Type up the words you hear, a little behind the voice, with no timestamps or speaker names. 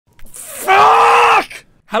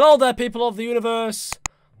Hello there, people of the universe.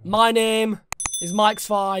 My name is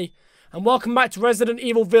MichSciFi, and welcome back to Resident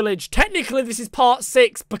Evil Village. Technically, this is part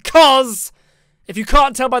 6 because, if you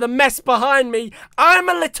can't tell by the mess behind me, I'm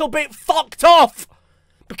a little bit fucked off.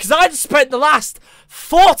 Because I just spent the last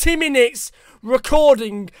 40 minutes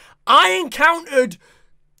recording. I encountered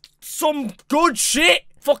some good shit.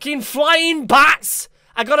 Fucking flying bats.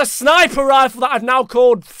 I got a sniper rifle that I've now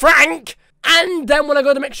called Frank. And then when I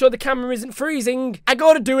go to make sure the camera isn't freezing, I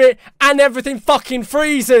go to do it and everything fucking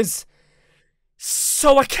freezes.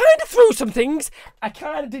 So I kind of threw some things. I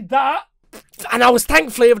kind of did that. And I was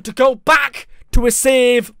thankfully able to go back to a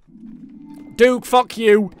save. Duke, fuck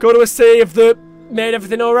you. Go to a save that made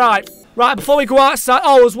everything alright. Right, before we go outside.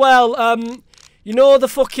 Oh, as well, you know the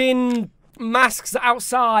fucking masks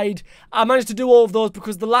outside? I managed to do all of those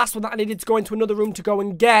because the last one that I needed to go into another room to go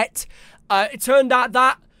and get, it turned out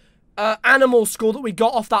that animal skull that we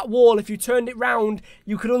got off that wall, if you turned it round,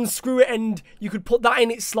 you could unscrew it and you could put that in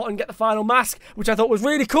its slot and get the final mask, which I thought was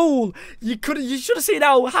really cool. You should have seen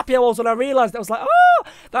how happy I was when I realised. I was like, oh,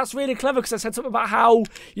 that's really clever, because I said something about how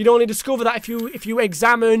you'd only discover that if you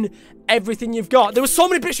examine everything you've got. There were so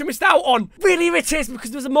many bits you missed out on. Really irritates me because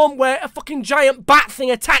there was a moment where a fucking giant bat thing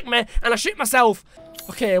attacked me and I shit myself.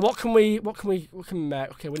 Okay, what can we make?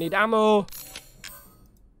 Okay, we need ammo,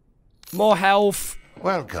 more health.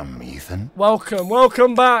 Welcome, Ethan.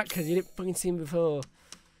 Welcome back, because you didn't fucking see me before.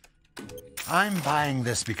 I'm buying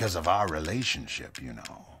this because of our relationship, you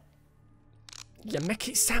know. You make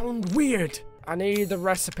it sound weird. I need the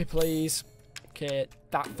recipe, please. Okay,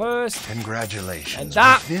 that first. Congratulations. And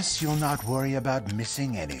that. With this, you'll not worry about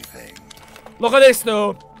missing anything. Look at this,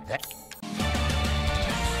 though.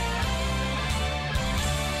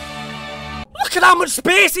 Look at how much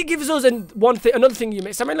space it gives us. And another thing you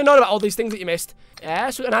missed. I'm really annoyed about all these things that you missed.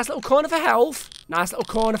 Yeah, so a nice little corner for health. Nice little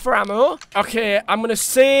corner for ammo. Okay, I'm going to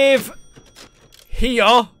save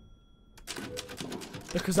here.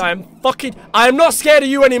 Because I am not scared of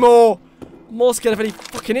you anymore. I'm more scared of any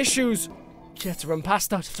fucking issues. You have to run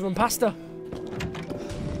past her. Just have to run past her.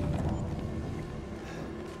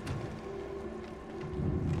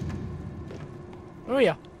 Where are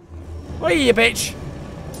you? Where are you, bitch?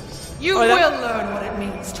 You will learn what it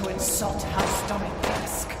means to insult House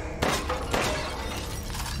Dimitrescu.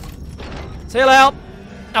 See you later.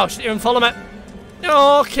 Oh, she didn't even follow me.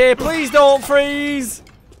 Okay, please don't freeze.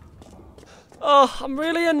 Oh, I'm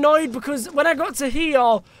really annoyed because when I got to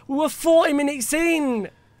here, we were 40 minutes in.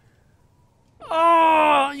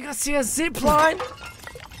 Oh, you gotta see a zip line.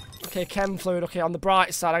 Okay, chem fluid. Okay, on the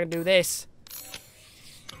bright side, I can do this.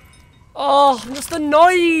 Oh, I'm just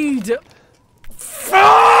annoyed.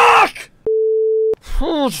 Fuck!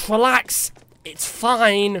 Just relax. It's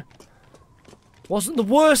fine. Wasn't the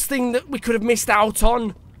worst thing that we could have missed out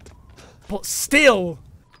on. But still.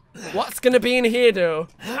 What's gonna be in here, though?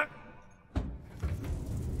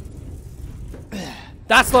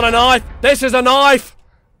 That's not a knife. This is a knife.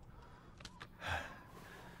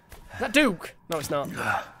 Is that Duke? No, it's not.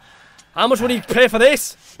 How much would he pay for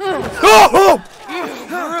this? Oh! You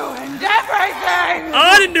ruined everything!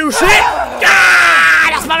 I didn't do shit! Ah,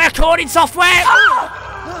 that's my recording software!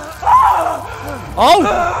 Oh!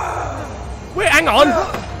 Wait, hang on!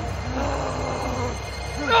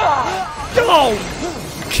 Oh!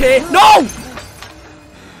 Okay, no!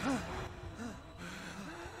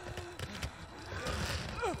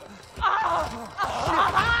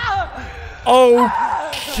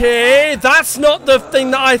 Okay, that's not the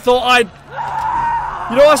thing that I thought I'd...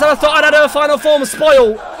 You know what I said? I thought I'd had a final form of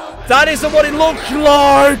spoil. That isn't what it looked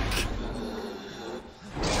like.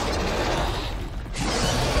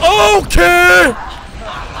 Okay.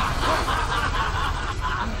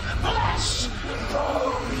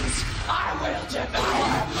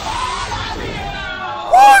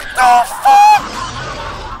 What the fuck?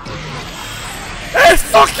 It's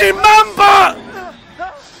fucking Mamba!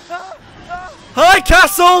 Hi,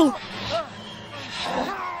 Castle!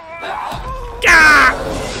 Ah!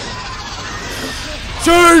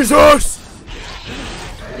 Jesus!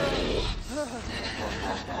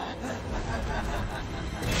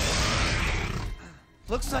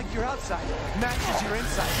 Looks like your outside matches your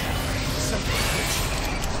inside.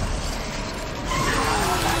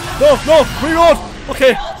 No, reload!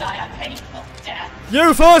 Okay.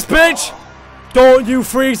 You first, bitch! Don't you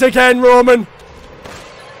freeze again, Roman!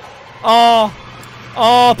 Oh,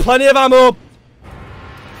 plenty of ammo!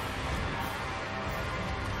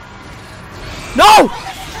 No!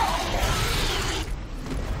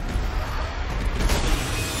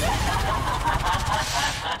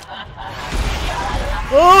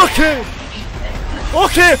 Okay!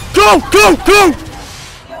 Okay! Go! Go! Go!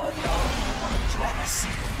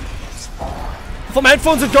 thought my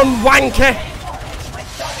headphones had gone wanky.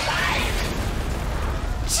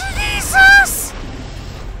 Jesus!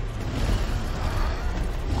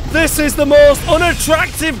 This is the most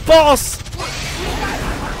unattractive boss.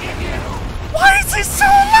 Why is it so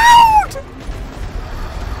loud?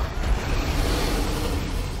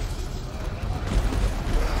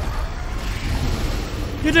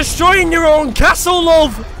 You're destroying your own castle,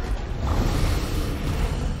 love.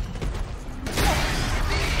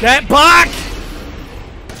 Get back.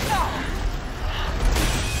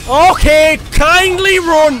 Okay, kindly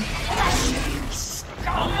run.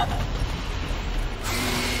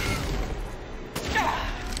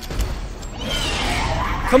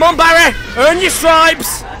 Come on, Barry! Earn your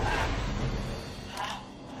stripes!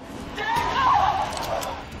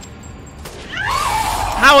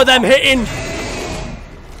 How are them hitting?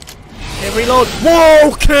 Here, reload.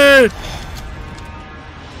 Whoa, kid!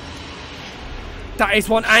 That is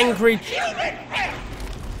one angry.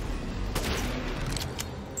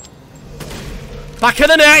 Back of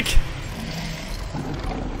the neck!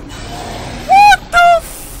 What the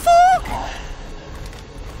fuck?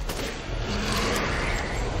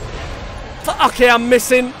 Okay, I'm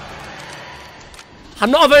missing.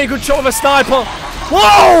 I'm not a very good shot with a sniper.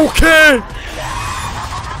 Whoa, kid!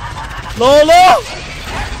 Lola!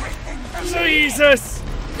 Jesus!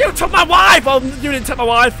 You took my wife! Oh, you didn't take my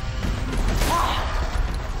wife.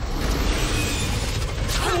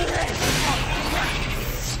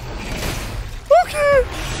 Okay.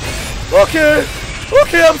 Okay.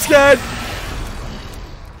 Okay, I'm scared.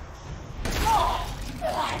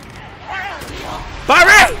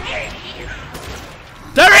 Barry!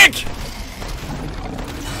 Derek!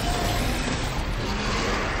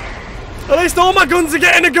 At least all my guns are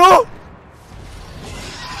getting a go.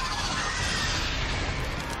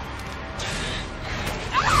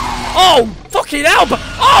 Oh, fucking hell!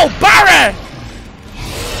 Oh, Barry!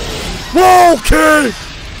 Whoa, kid!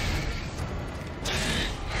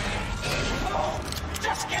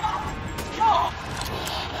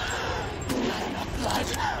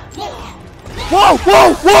 Whoa,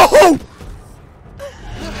 whoa, whoa!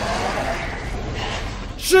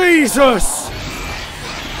 Jesus!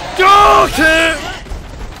 Go, kid!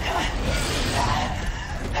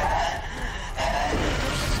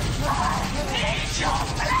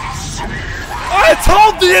 I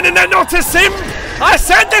told the internet not to simp! I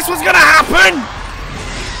said this was gonna happen!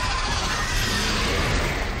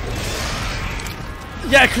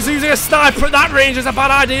 Yeah, because using a sniper at that range is a bad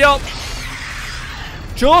idea.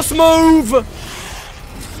 Just move!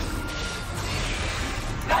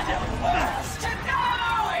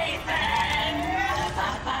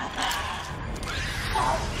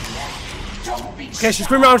 Okay, she's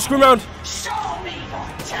screaming around, scream around.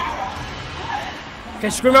 Okay,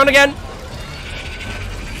 scream around again.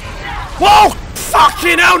 Whoa!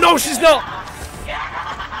 Fucking hell, no, she's not!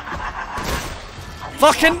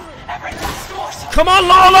 Fucking... Come on,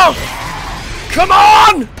 Lola! Come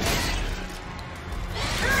on!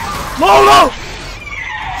 Lola!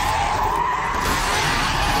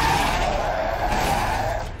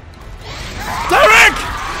 Derek!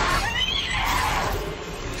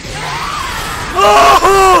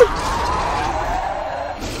 Oh!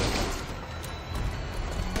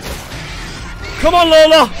 Come on,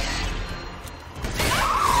 Lola!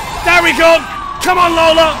 There we go! Come on,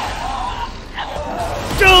 Lola!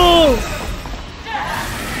 Go!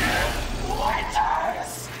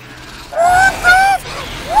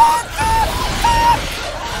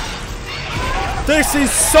 This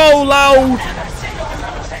is so loud!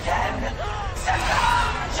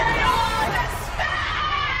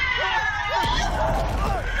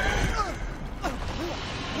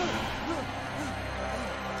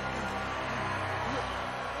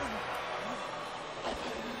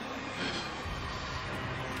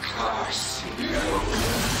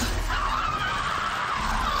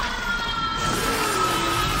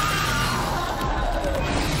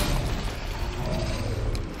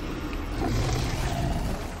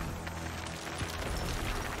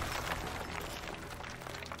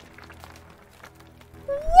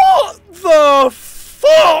 The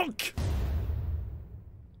fuck?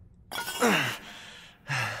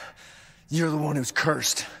 You're the one who's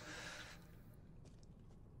cursed.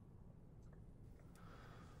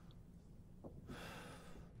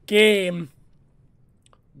 Game.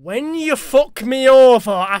 When you fuck me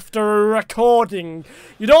over after a recording,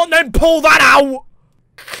 you don't then pull that out.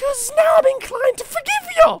 'Cause now I'm inclined to forgive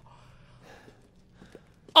you.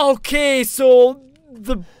 Okay, so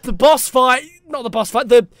the boss fight, not the boss fight,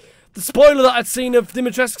 the spoiler that I'd seen of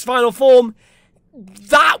Dimitrescu's final form,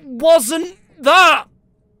 that wasn't that.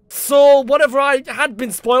 So So whatever I had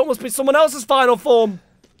been spoiled must be someone else's final form.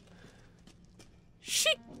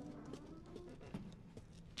 She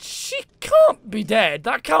can't be dead.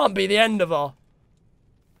 That can't be the end of her.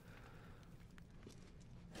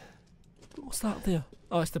 What's that there?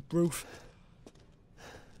 Oh, it's the roof.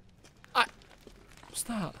 What's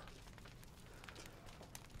that?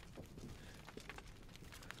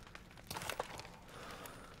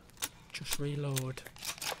 Just reload.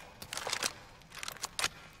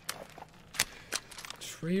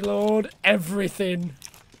 Just reload everything.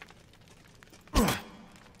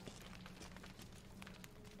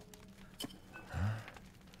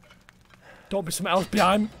 Don't be something else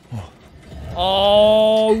behind.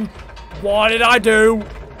 Oh, what did I do?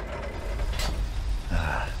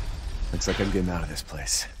 Looks like I'm getting out of this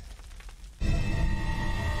place.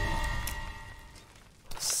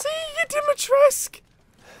 See you, Dimitrescu.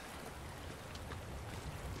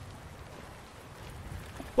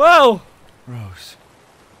 Well. Rose.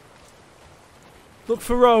 Look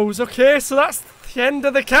for Rose. Okay, so that's the end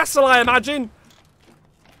of the castle, I imagine.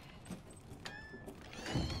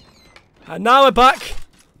 And now we're back,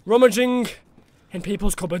 rummaging in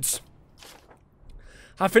people's cupboards.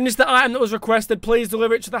 I finished the item that was requested. Please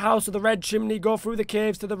deliver it to the house with the red chimney. Go through the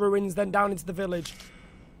caves to the ruins, then down into the village.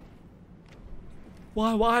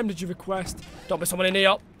 Why? What item did you request? Don't be someone in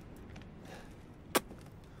here.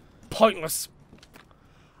 Pointless.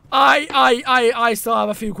 I still have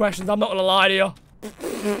a few questions. I'm not gonna lie to you.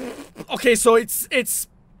 Okay, so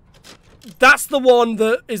that's the one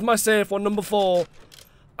that is my safe one, number 4.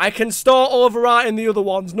 I can start overwriting the other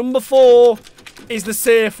ones. Number 4 is the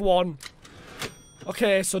safe one.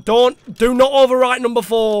 Okay, so do not overwrite number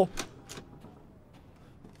 4.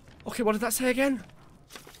 Okay, what did that say again?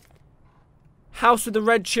 House with the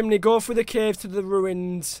red chimney. Go through the caves to the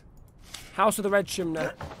ruins. House with the red chimney.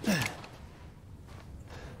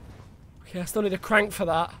 Okay, I still need a crank for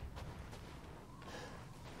that.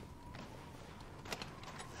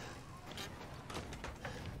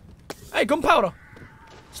 Hey, gunpowder.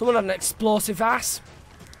 Someone had an explosive ass.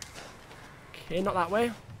 Okay, not that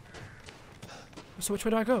way. So which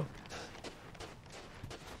way do I go?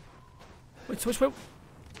 Wait, so which way?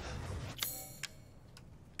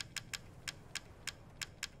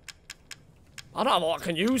 I don't have a lot I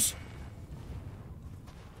can use.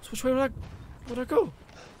 So which way would I go?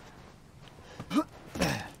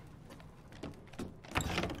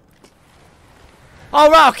 Oh,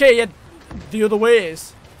 right, okay, yeah. The other way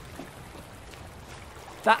is.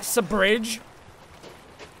 That's a bridge.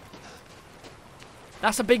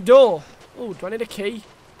 That's a big door. Oh, do I need a key?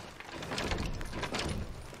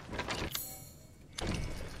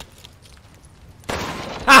 Ha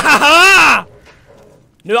ha ha!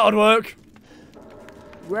 Knew that would work.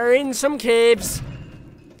 We're in some caves.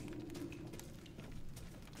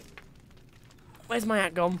 Where's my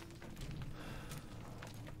hat gone?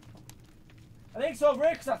 I think it's over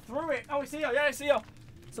here because I threw it. Oh, it's here. Yeah, it's here.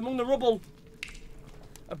 It's among the rubble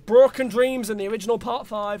of Broken Dreams in the original Part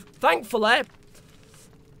 5. Thankfully, I'm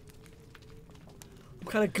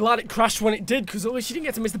kind of glad it crashed when it did, because at least you didn't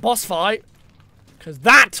get to miss the boss fight. Because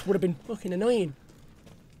that would have been fucking annoying.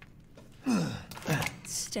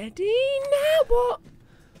 Steady now, what?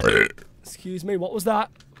 Excuse me, what was that?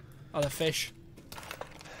 Oh, the fish.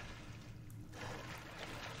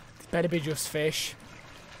 It better be just fish.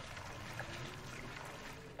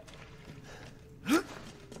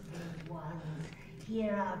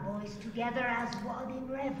 Hear our voice together as one in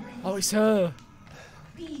reverence. Oh, it's her.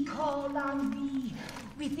 We call on thee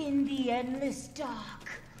within the endless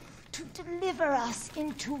dark to deliver us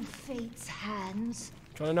into fate's hands.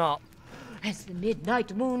 Trying to not. As the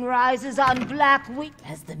midnight moon rises on black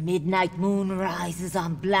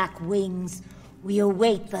wings, we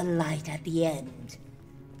await the light at the end.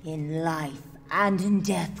 In life and in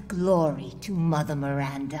death, glory to Mother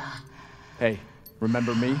Miranda. Hey,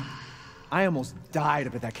 remember me? I almost died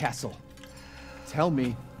up at that castle. Tell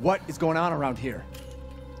me, what is going on around here?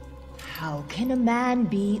 How can a man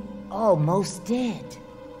be almost dead?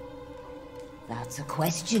 That's a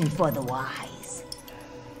question for the wise.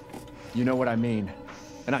 You know what I mean.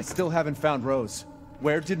 And I still haven't found Rose.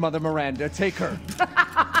 Where did Mother Miranda take her?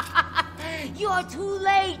 You're too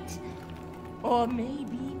late. Or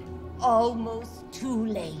maybe almost too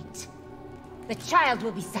late. The child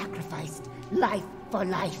will be sacrificed, life for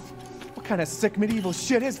life. What kind of sick medieval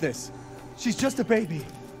shit is this? She's just a baby.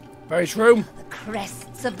 Very true. The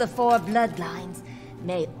crests of the 4 bloodlines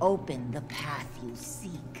may open the path you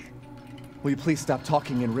seek. Will you please stop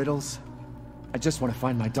talking in riddles? I just want to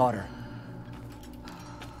find my daughter.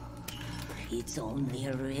 It's only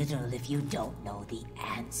a riddle if you don't know the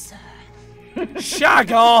answer.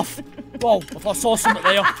 Shag off! Whoa, I thought I saw something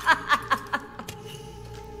there.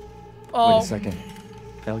 Oh. Wait a second.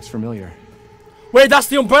 That looks familiar. Wait, that's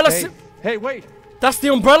the umbrella Hey, hey, wait! That's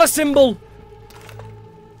the umbrella symbol!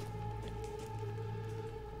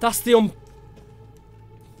 That's the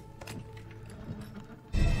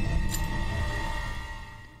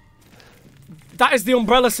That is the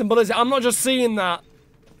umbrella symbol, is it? I'm not just seeing that.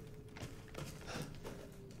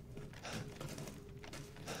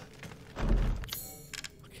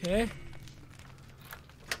 Okay.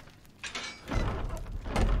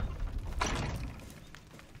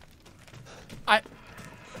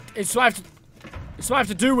 It's what I have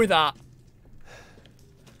to do with that.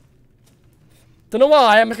 Don't know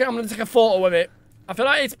why. I'm gonna take a photo of it. I feel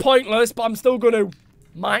like it's pointless, but I'm still gonna.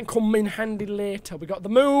 Might come in handy later. We got the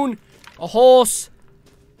moon, a horse,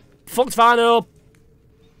 fucked van up,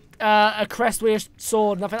 a crest with a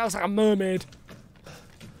sword, and I think that looks like a mermaid.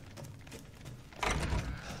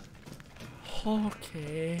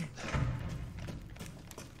 Okay.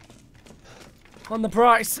 On the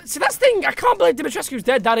bright see, that's the thing. I can't believe Dimitrescu's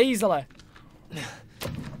dead that easily. To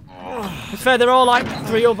be fair, they're all like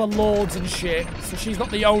 3 other lords and shit, so she's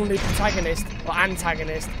not the only protagonist or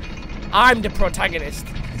antagonist. I'm the protagonist.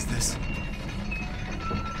 What is this?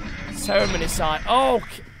 Ceremony site. Oh,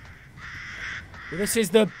 okay. Well, this is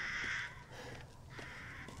the.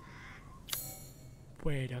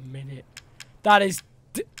 Wait a minute. That is.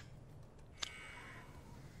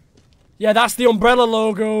 Yeah, that's the umbrella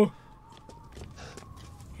logo.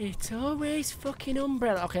 It's always fucking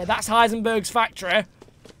umbrella. Okay, that's Heisenberg's factory.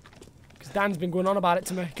 Because Dan's been going on about it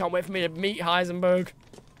to me. Can't wait for me to meet Heisenberg.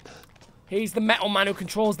 He's the metal man who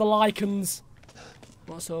controls the lichens.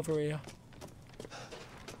 What's over here?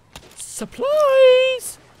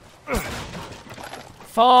 Supplies!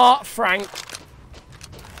 For Frank.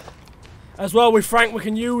 As well, with Frank, we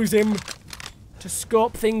can use him to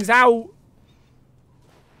scope things out.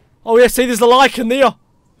 Oh, yeah, see, there's the lichen there.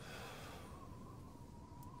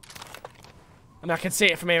 I mean, I can see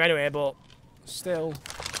it from here anyway, but still.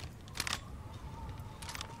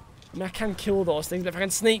 I mean, I can kill those things, but if I can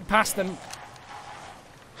sneak past them.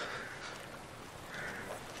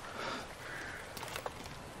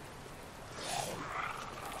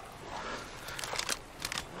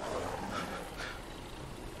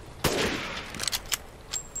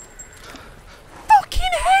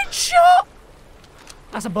 Fucking headshot!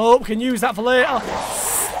 That's a boat, we can use that for later.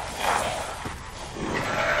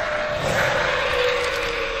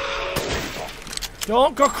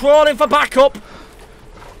 Don't go crawling for backup.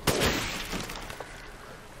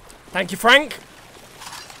 Thank you, Frank.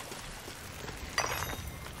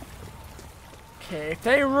 Okay, if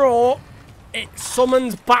they roar, it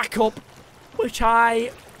summons backup, which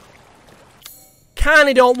I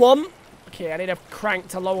kinda don't want. Okay, I need a crank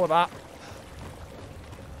to lower that.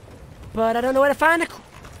 But I don't know where to find a...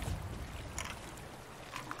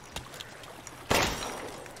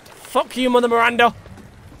 Fuck you, Mother Miranda.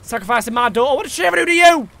 Sacrificing my daughter. What did she ever do to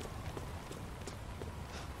you?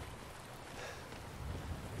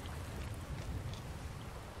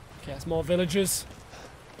 Okay, that's more villagers.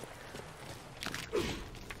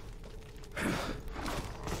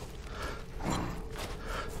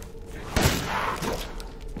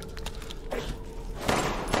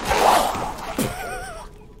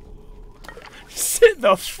 Sit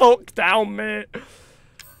the fuck down, mate.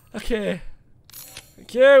 Okay.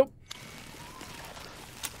 Thank you.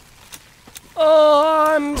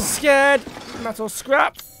 Oh, I'm scared. Metal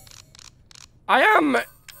scrap. I am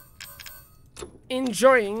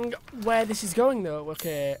enjoying where this is going, though.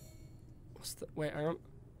 Okay. What's the... Wait, hang on.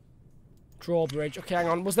 Drawbridge. Okay, hang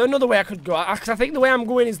on. Was there another way I could go? Because I think the way I'm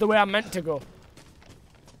going is the way I'm meant to go.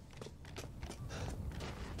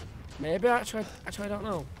 Maybe. Actually, I don't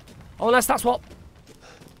know. Unless that's what...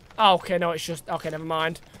 Oh, okay, no, it's just... Okay, never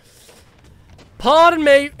mind. Pardon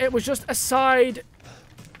me. It was just a side...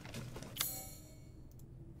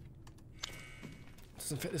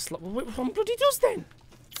 Doesn't fit this slot. Well, which one bloody does then?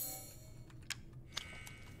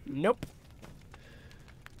 Nope.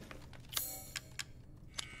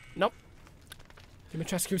 Nope.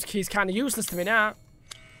 Dimitrescu's key is kind of useless to me now.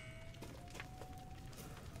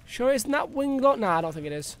 Sure, isn't that wing lock? Nah, I don't think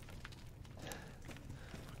it is.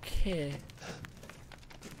 Okay.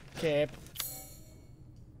 Okay.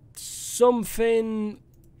 Something...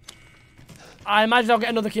 I imagine I'll get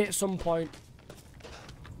another key at some point.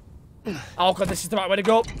 Oh god, this is the right way to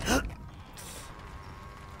go.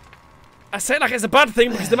 I say it like it's a bad thing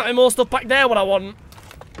because there might be more stuff back there what I want.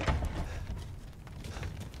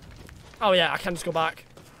 Oh yeah, I can just go back.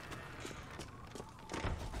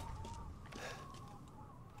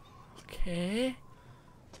 Okay.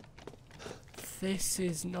 This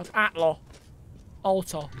is not Atlo.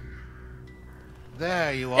 Altar.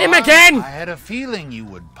 There you are. Him again! I had a feeling you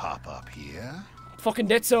would pop up here. Fucking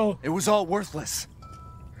did so. It was all worthless.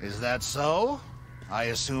 Is that so? I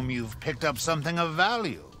assume you've picked up something of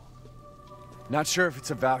value. Not sure if it's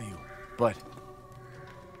of value, but...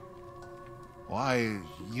 Why,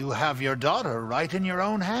 you have your daughter right in your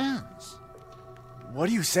own hands. What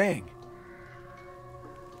are you saying?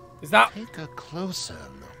 Is that... Take a closer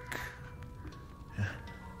look.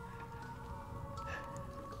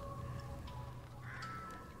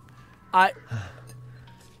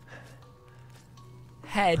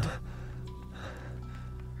 Head.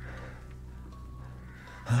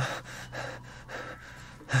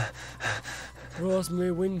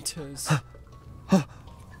 Rosemary Winters.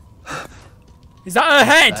 Is that her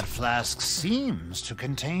head? That flask seems to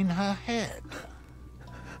contain her head.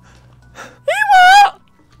 What?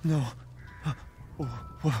 No.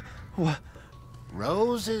 What?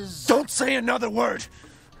 Roses. Don't say another word!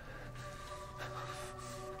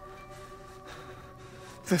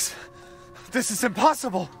 This is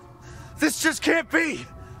impossible! This just can't be!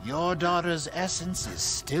 Your daughter's essence is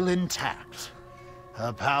still intact.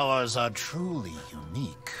 Her powers are truly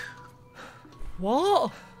unique.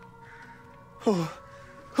 What?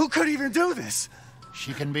 Who could even do this?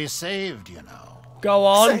 She can be saved, you know. Go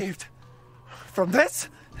on. Saved? From this?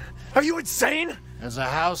 Are you insane? There's a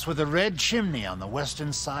house with a red chimney on the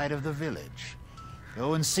western side of the village.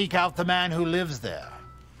 Go and seek out the man who lives there.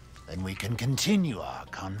 Then we can continue our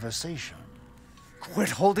conversation. Quit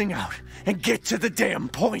holding out and get to the damn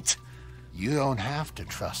point! You don't have to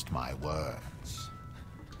trust my words.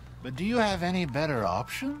 But do you have any better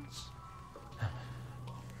options?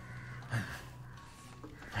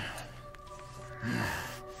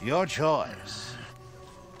 Your choice.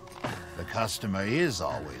 The customer is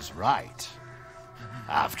always right.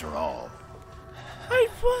 After all.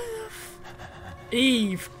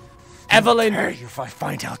 Eve. Evelyn. Dare you if I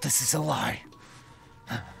find out this is a lie.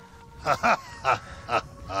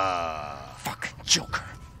 Fucking Joker.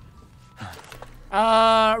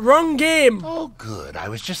 Wrong game. Oh, good. I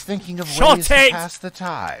was just thinking of Shut ways to it! pass the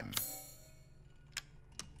time.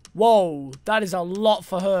 Whoa, that is a lot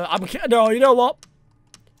for her. No, you know what?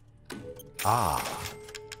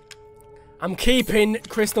 I'm keeping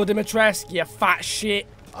Crystal Dimitrescu, you fat shit.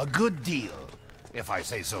 A good deal, if I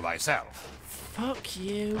say so myself. Fuck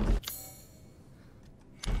you.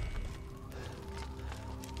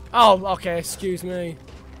 Oh, okay, excuse me.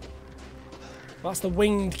 That's the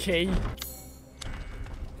winged key.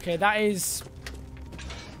 Okay, that is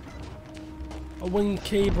a winged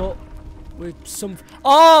key, but with some...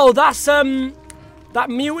 Oh, that's that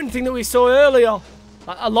mutant thing that we saw earlier.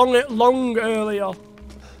 Long earlier.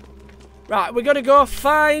 Right, we gotta go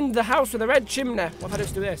find the house with the red chimney. What if I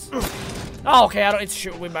just do this? Oh, okay, I don't need to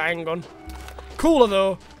shoot with my handgun. Cooler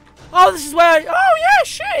though. Oh, this is where... Oh, yeah,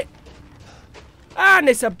 shit. And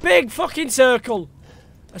it's a big fucking circle.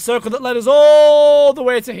 A circle that led us all the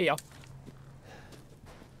way to here.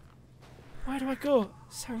 Where do I go?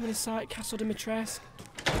 Ceremony site, Castle Dimitrescu.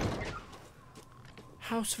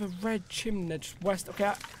 House of a red chimney, just west.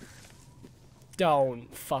 Okay.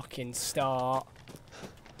 Don't fucking start.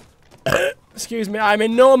 Excuse me, I'm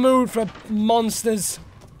in no mood for monsters.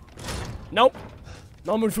 Nope.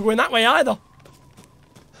 No mood for going that way either.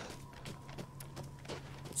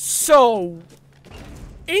 So,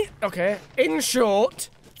 in short,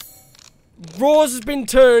 Rose has been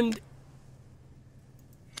turned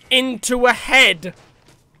into a head.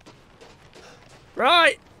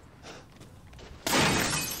 Right.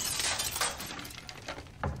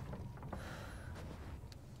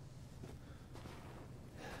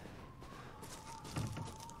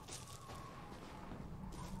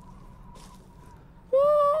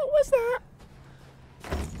 What was that?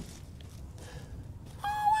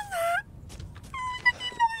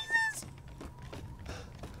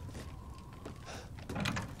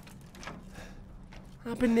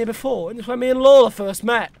 I've been there before, and it's where me and Lola first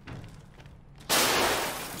met.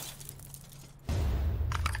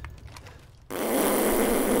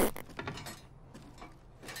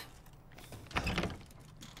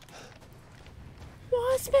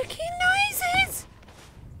 What's making noises?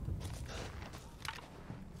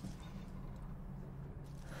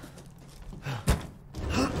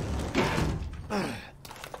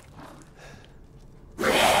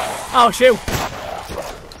 Oh, shoot.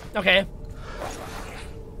 Okay.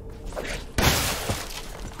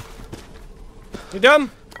 You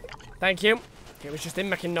done? Thank you. It was just him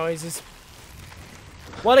making noises.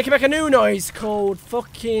 Well, I can make a new noise called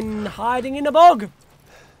fucking hiding in a bog.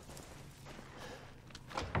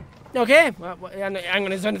 Okay. Well, hang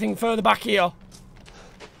on, is there anything further back here?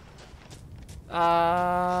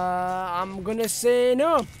 I'm gonna say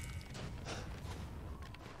no.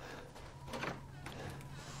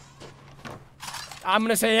 I'm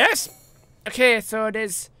gonna say yes. Okay, so it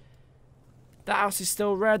is. That house is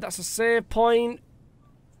still red. That's a save point.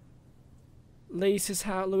 Louise's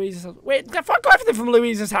house. Wait, I got everything from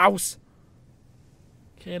Louise's house.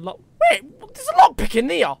 Okay, lock. Wait, there's a lockpick in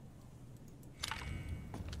there.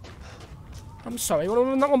 I'm sorry, you want to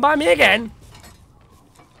run that one by me again?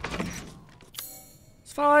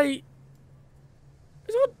 It's fine.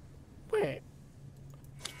 Wait.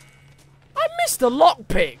 I missed a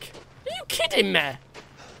lockpick. Are you kidding me?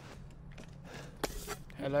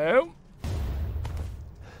 Hello?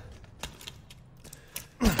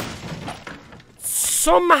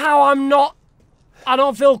 Somehow I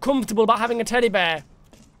don't feel comfortable about having a teddy bear.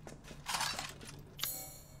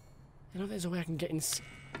 You know there's a way I can get in.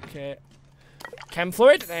 Okay. Chem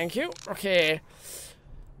fluid, thank you. Okay.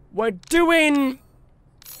 We're doing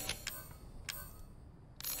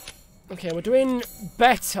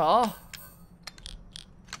better.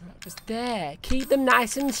 Just there. Keep them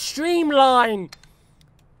nice and streamlined.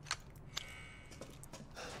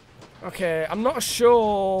 Okay, I'm not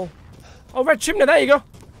sure. Oh, red chimney, there you go.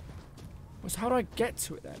 So how do I get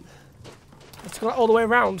to it then? Let's go all the way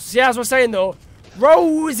around. See, as we're saying though,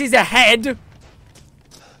 Rose is ahead.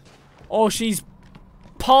 Or she's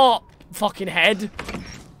part fucking head.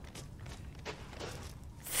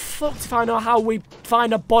 Fucked if I know how we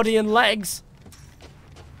find a body and legs.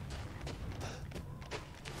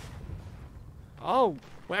 Oh,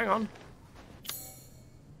 hang on.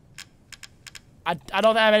 I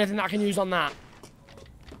don't have anything that I can use on that.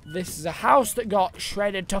 This is a house that got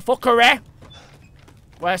shredded to fuckery.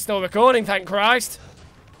 We're still recording, thank Christ.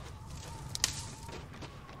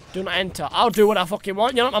 Do not enter. I'll do what I fucking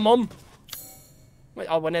want. You're not my mum. Wait,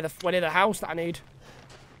 oh, we're near the house that I need.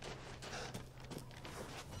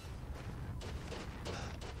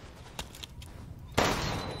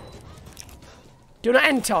 Do not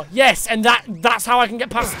enter. Yes, and that's how I can get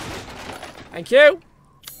past. Thank you.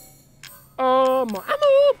 Oh, my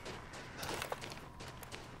ammo.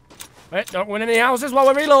 Wait, don't go in any houses while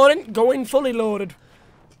we're reloading. Go in fully loaded.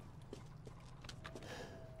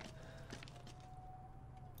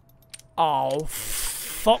 Oh,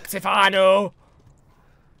 fucked if I know.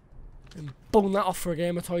 And bung that off for a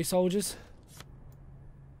game of toy soldiers.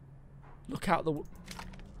 Look out the.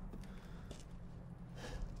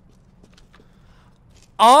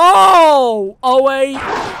 Oh! Oh, wait.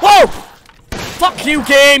 Whoa! Fuck you,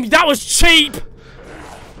 game. That was cheap.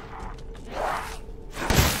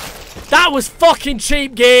 That was fucking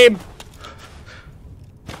cheap, game.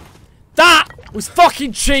 That was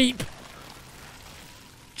fucking cheap.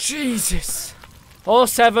 Jesus.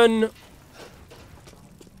 07.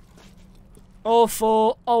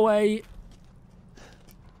 04. 08.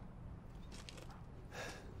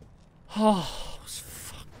 Oh,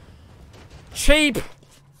 fuck. Cheap.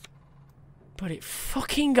 But it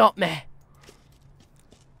fucking got me.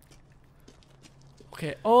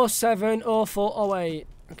 Okay, 07, 04, 08.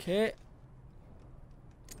 Okay.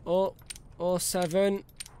 07.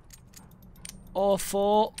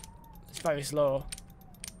 04. It's very slow.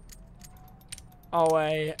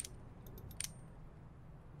 08.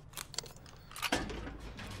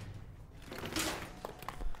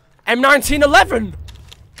 M1911.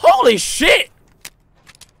 Holy shit!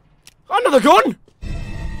 Another gun!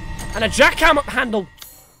 And a jackhammer handle.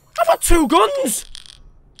 I've got 2 guns!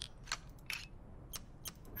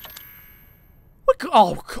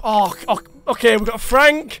 Okay, we've got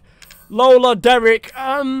Frank, Lola, Derek,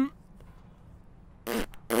 I don't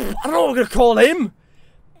know what we're gonna call him.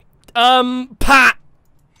 Pat.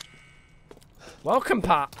 Welcome,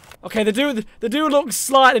 Pat. Okay, they do look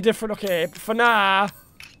slightly different, okay, but for now.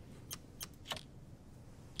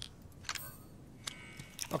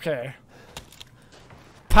 Okay.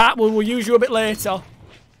 Pat, we'll use you a bit later.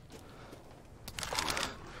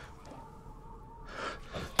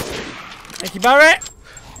 Thank you, Barrett.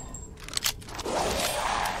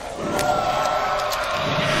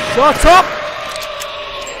 Shut up!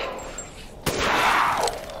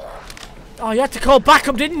 Oh, you had to call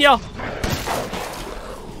backup, didn't you?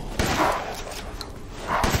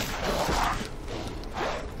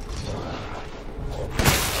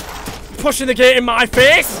 Pushing the gate in my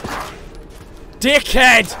face!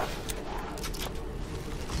 Dickhead!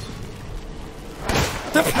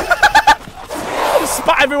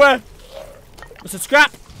 Spat everywhere! What's a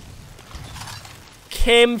scrap?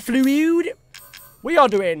 Chem fluid. We are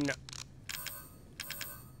doing.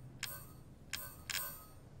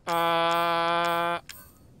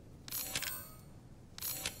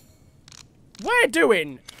 We're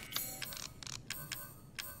doing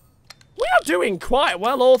We are doing quite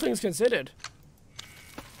well, all things considered.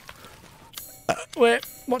 Wait,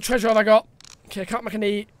 what treasure have I got? Okay, I can't make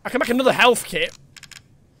any... I can make another health kit.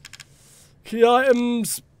 Key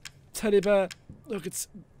items. Teddy bear. Look, it's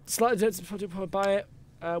slightly dirty. Probably buy it.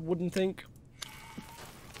 Wouldn't think.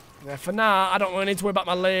 Yeah, for now, I don't really need to worry about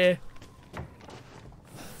my lair.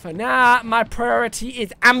 For now, my priority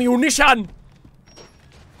is ammunition.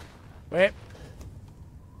 Wait.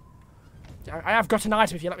 I have got an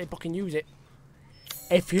item if you let me fucking use it.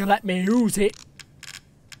 If you let me use it.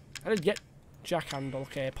 I did get jack handle.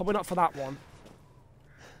 Okay, probably not for that one.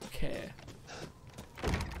 Okay.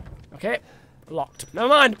 Okay. Locked. Never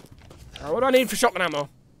mind. What do I need for shotgun ammo?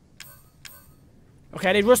 Okay,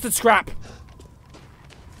 I need rusted scrap.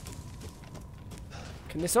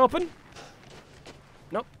 Can this open?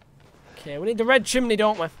 Nope. Okay, we need the red chimney,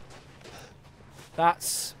 don't we?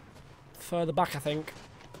 That's further back, I think.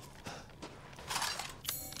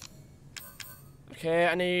 Okay,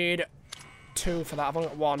 I need 2 for that. I've only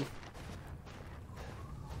got 1.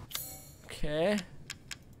 Okay.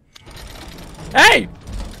 Hey!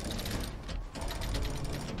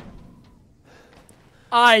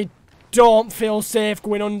 I don't feel safe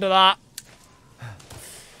going under that.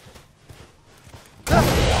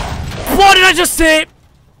 What did I just say?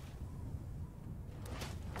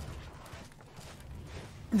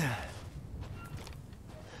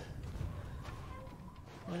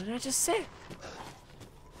 What did I just say?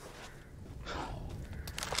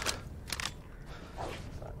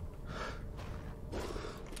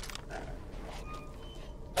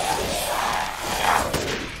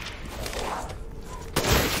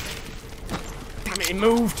 Damn it, he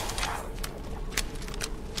moved.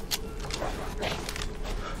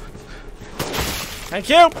 Thank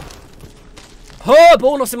you. Oh,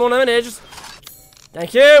 bonus in more ages.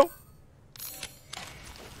 Thank you.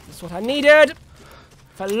 That's what I needed.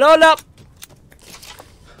 For Lola.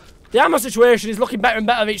 The ammo situation is looking better and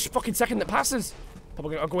better each fucking second that passes.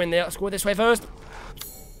 Probably gonna go in there. Let's go this way first.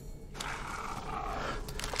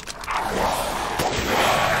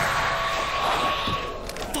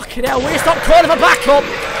 Fucking hell, we stop calling for backup.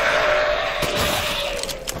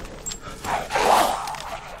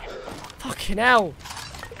 Fucking hell.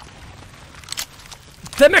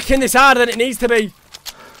 They're making this harder than it needs to be.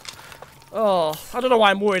 Oh, I don't know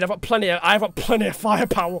why I'm worried. I've got plenty of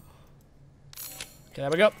firepower. Okay, there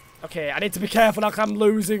we go. Okay, I need to be careful like I'm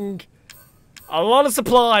losing a lot of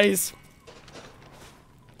supplies.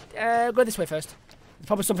 Go this way first. There's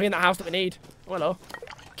probably something in that house that we need. Oh, hello.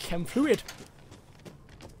 Chem fluid.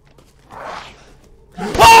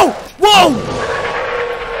 Whoa! Whoa!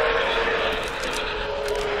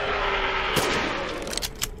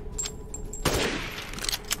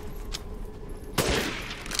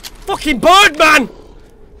 Fucking bird, man!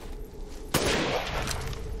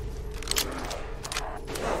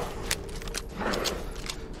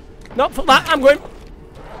 Not for that, I'm going.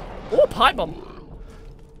 Oh, pipe bomb.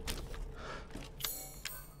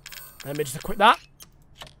 Let me just equip that.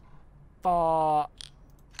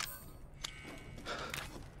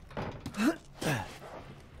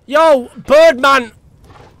 Yo, Birdman!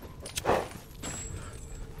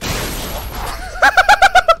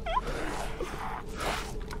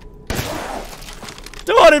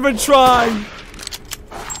 Don't even try!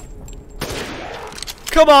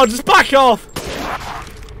 Come on, just back off!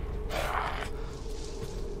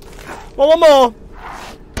 Well, one more!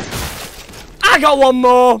 I got one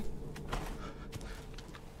more!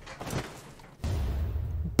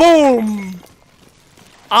 Boom!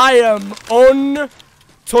 I am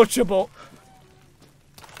untouchable.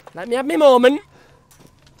 Let me have me moment.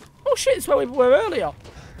 Oh shit, it's where we were earlier.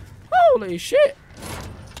 Holy shit.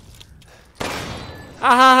 Ha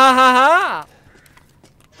ha ha ha ha.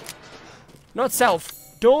 Not self.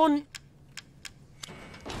 Don't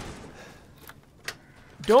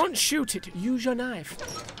shoot it. Use your knife.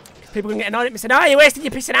 People can get annoyed at me saying, "Oh, you're wasting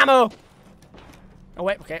your piece of ammo." Oh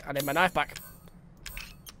wait, okay, I need my knife back.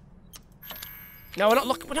 No, we're not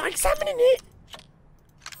looking. We're not examining it.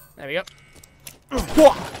 There we go.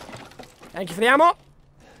 What? Thank you for the ammo.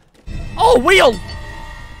 Oh, wheel!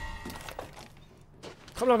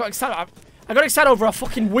 Come on, I got excited. I got excited over a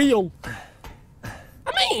fucking wheel.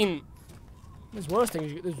 I mean, there's worse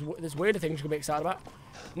things. There's weirder things you can be excited about.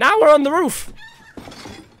 Now we're on the roof.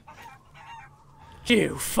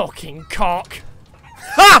 You fucking cock.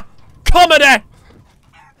 Ha! Comedy!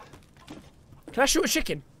 Can I shoot a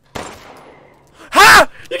chicken? Ha!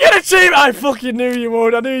 You get an achievement! I fucking knew you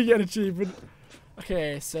would. I knew you'd get an achievement.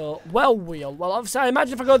 Okay, so, well wheel. Well, obviously, I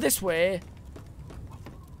imagine if I go this way.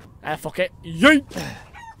 Fuck it. Yeet!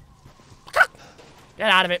 Get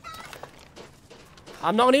out of it.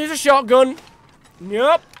 I'm not gonna use a shotgun.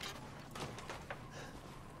 Nope.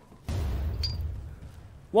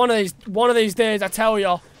 One of these days, I tell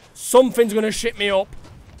you, something's gonna shit me up.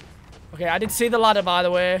 Okay, I did see the ladder, by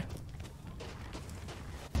the way.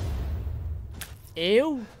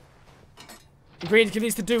 Ew. Agreed to give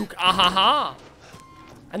these to Duke. Ah ha ha.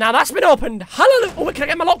 And now that's been opened. Hallelujah. Oh, wait, can I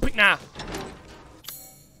get my lockpick now?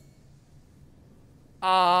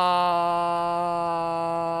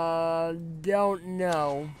 Don't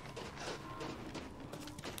know.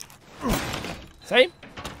 See?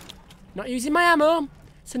 Not using my ammo,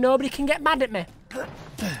 so nobody can get mad at me.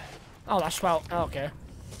 Oh, that's well. Okay.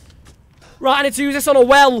 Right, I need to use this on a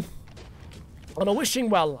well. On a wishing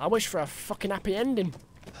well. I wish for a fucking happy ending.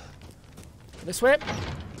 This way.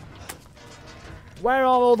 Where are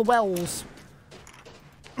all the wells?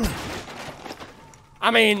 I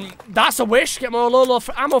mean, that's a wish. Get more Lola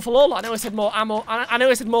for ammo for Lola. I know I said more ammo. I know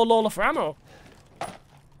I said more Lola for ammo.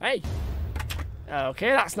 Hey. Okay,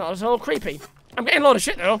 that's not at all creepy. I'm getting a load of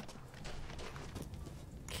shit though.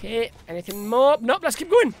 Okay, anything more? Nope, let's keep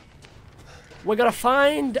going. We're gonna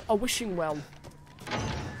find a wishing well.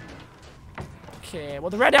 Okay, well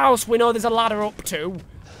the red house we know there's a ladder up to.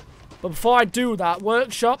 But before I do that,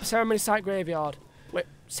 workshop, ceremony site, graveyard. Wait,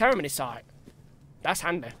 ceremony site? That's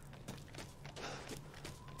handy.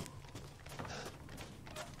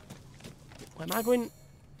 Where am I going?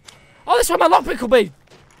 Oh, this is where my lockpick will be!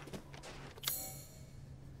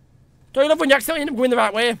 Don't you love when you accidentally end up going the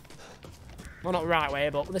right way? Well, not the right way,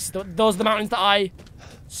 but this is those are the mountains that I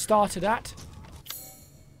started at.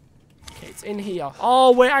 Okay, it's in here.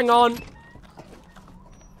 Oh, wait, hang on.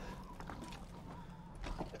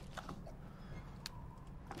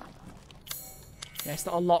 Yeah, it's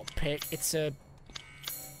not a lockpick, it's a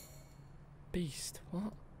beast.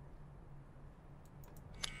 What?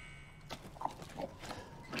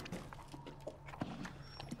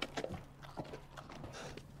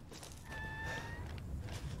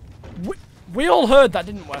 We all heard that,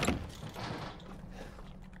 didn't we?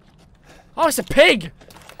 Oh, it's a pig!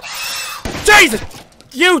 Jesus!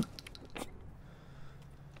 You!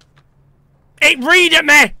 It read at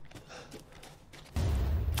me!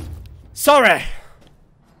 Sorry.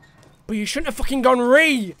 But you shouldn't have fucking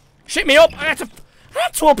gone shit me up! I had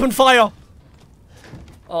to open fire!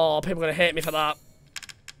 Oh, people are gonna hate me for that.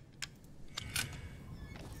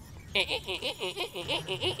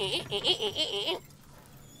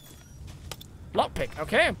 Lockpick,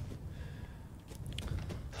 okay.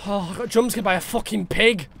 Oh, I got jumpscared by a fucking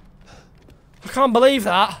pig. I can't believe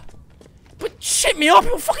that. But shit me up,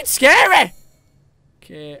 it was fucking scary.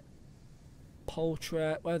 Okay.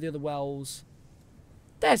 Poultry, where are the other wells?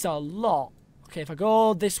 There's a lot. Okay, if I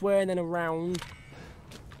go this way and then around.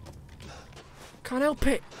 Can't help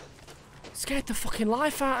it. Scared the fucking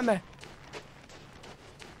life out of me.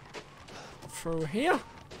 Through here?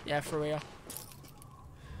 Yeah, through here.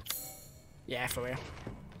 Yeah, for real.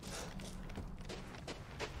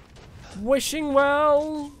 Wishing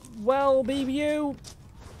well BBU.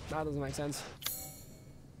 That doesn't make sense.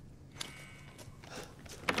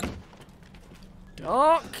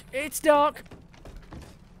 Dark. It's dark.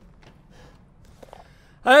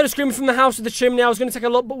 I heard a scream from the house with the chimney. I was going to take a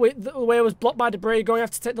look, but the way was blocked by debris. Going to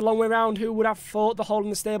have to take the long way round. Who would have thought the hole in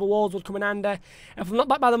the stable walls would come in handy? If I'm not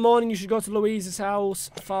back by the morning, you should go to Louise's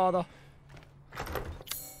house. Father.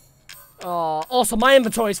 Oh, also my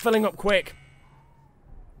inventory is filling up quick.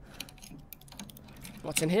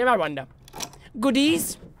 What's in here, I wonder?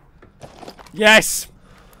 Goodies? Yes!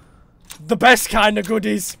 The best kind of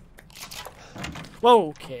goodies. Whoa,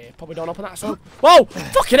 okay, probably don't open that, so... Whoa!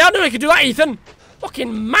 Fucking hell, I knew I could do that, Ethan!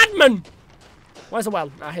 Fucking madman! Where's the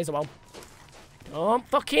well? Ah, here's the well. Don't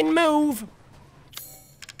fucking move!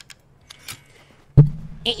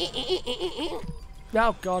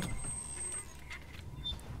 Oh, God.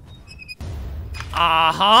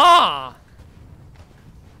 Aha!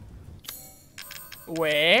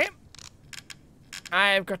 Wait.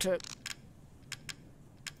 I've got to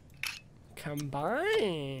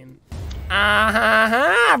combine.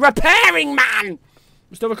 Aha! Repairing man!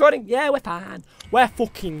 We're still recording? Yeah, we're fine. We're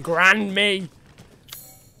fucking grand, me.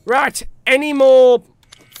 Right, any more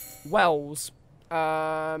wells?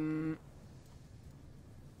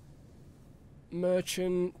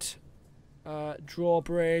 Merchant.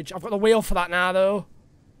 Drawbridge. I've got the wheel for that now, though.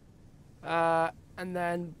 And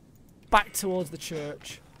then back towards the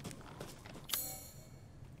church.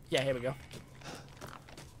 Yeah, here we go.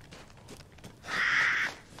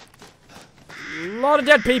 A lot of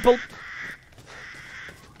dead people.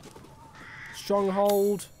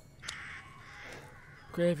 Stronghold.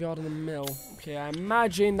 Graveyard and the mill. Okay, I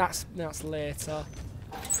imagine that's later.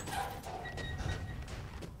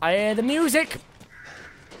 I hear the music.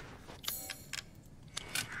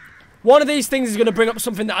 One of these things is going to bring up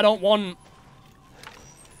something that I don't want.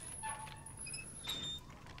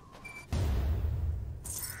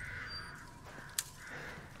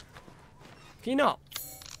 Can you not?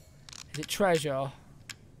 Is it treasure?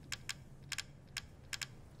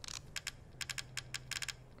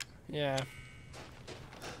 Yeah.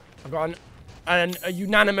 I've got a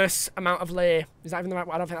unanimous amount of lay. Is that even the right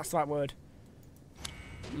word? I don't think that's the right word.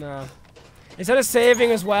 No. Instead of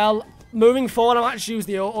saving as well, moving forward, I'll actually use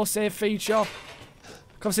the auto-save feature.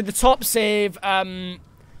 Obviously, the top save,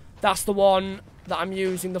 that's the one that I'm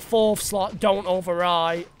using. The 4th slot, don't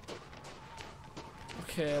overwrite.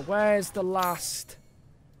 Okay, where's the last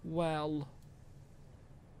well?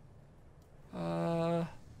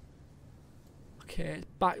 Okay,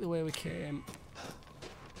 back the way we came.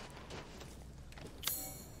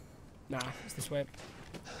 Nah, it's this way.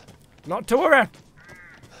 Not to worry.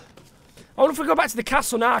 I wonder if we go back to the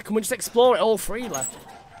castle now, can we just explore it all freely?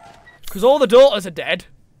 Because all the daughters are dead.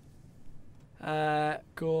 Yeah,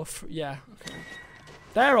 okay.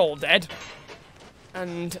 They're all dead.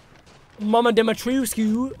 And Mama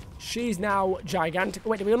Dimitrescu, she's now gigantic.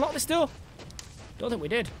 Wait, did we unlock this door? Don't think we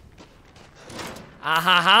did.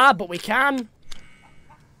 Ah, but we can.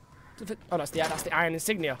 Oh, that's the iron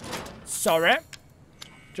insignia. Sorry.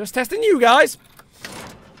 Just testing you guys.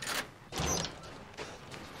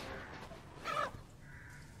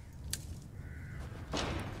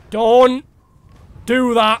 Don't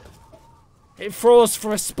do that. It froze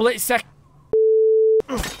for a split sec.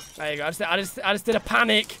 There you go. I just did a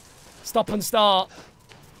panic. Stop and start.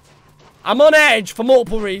 I'm on edge for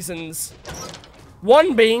multiple reasons.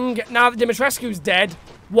 One being, now that Dimitrescu's dead,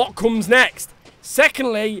 what comes next?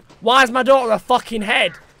 Secondly, why is my daughter a fucking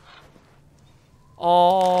head?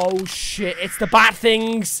 Oh shit, it's the bat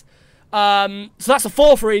things. So that's the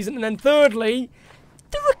 4th reason. And then thirdly,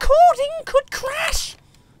 the recording could crash.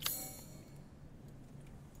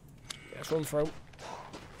 Let's run through.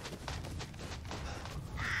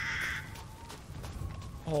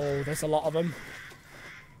 Oh, there's a lot of them.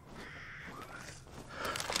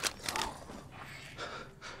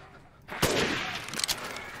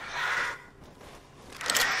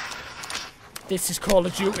 This is Call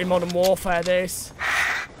of Duty Modern Warfare, this.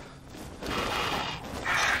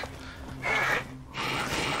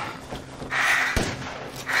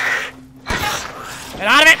 Get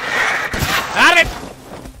out of it! Get out of it!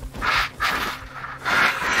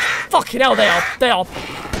 Fucking hell,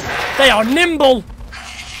 they are nimble!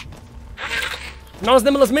 Not as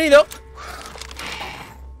nimble as me, though.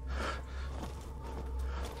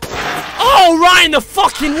 Oh, right in the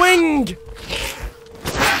fucking wing!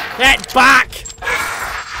 Get back!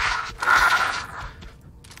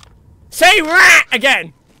 Say rat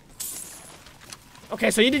again!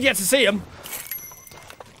 Okay, so you did get to see him.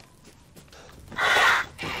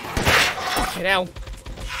 Fucking hell.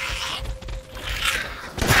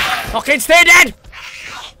 Fucking stay dead!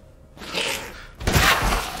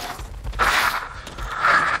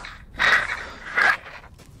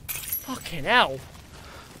 Fucking hell.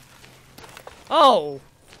 Oh.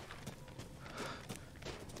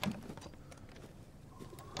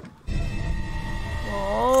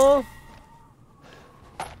 Oh.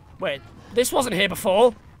 Wait, this wasn't here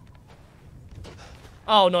before.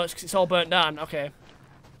 Oh no, it's all burnt down. Okay.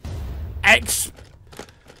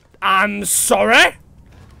 I'm sorry.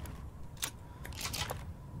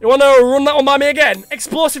 You wanna run that one by me again?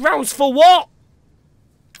 Explosive rounds for what?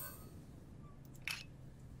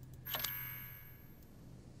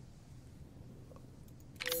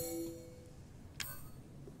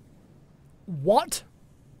 What?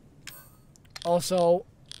 Also,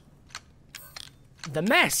 the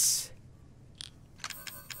mess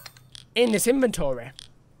in this inventory.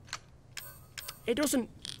 It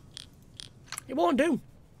won't do.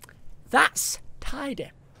 That's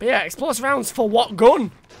tidy. But yeah, explosive rounds for what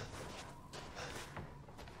gun?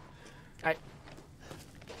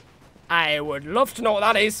 I would love to know what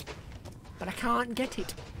that is, but I can't get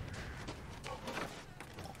it.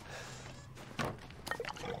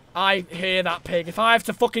 I hear that pig. If I have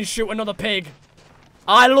to fucking shoot another pig,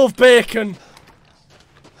 I love bacon.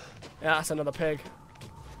 Yeah, that's another pig.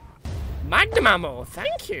 Magnum ammo,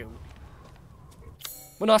 thank you.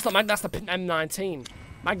 Well, no, that's not Magnum, that's the M19.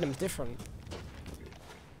 Magnum's different.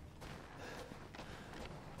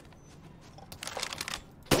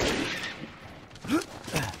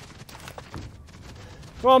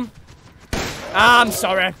 Come on. I'm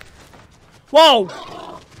sorry. Whoa!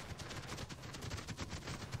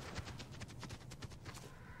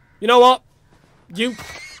 You know what? You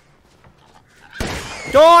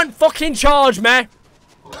don't fucking charge me.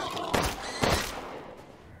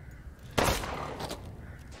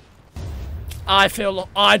 I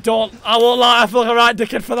won't lie, I feel like a right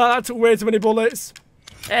dickhead for that. That took way too many bullets.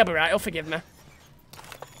 He'll be right, he'll forgive me.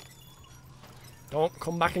 Don't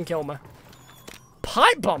come back and kill me.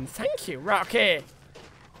 Pipe bomb, thank you. Right, okay.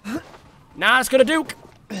 Now let's go to Duke.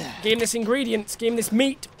 Give him this ingredients, give him this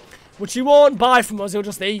meat, which he won't buy from us, he'll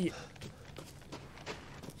just eat.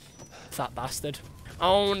 Fat bastard.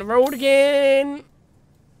 On the road again.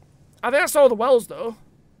 I think that's all the wells, though.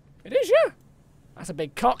 It is, yeah. That's a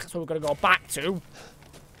big cock. That's what we're going to go back to.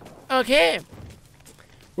 Okay.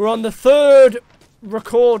 We're on the 3rd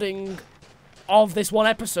recording of this one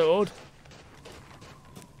episode.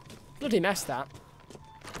 Bloody messed that.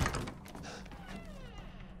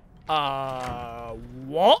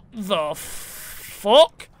 What the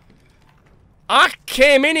fuck? I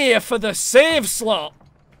came in here for the save slot.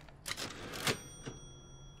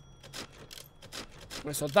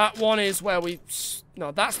 So that one is where we...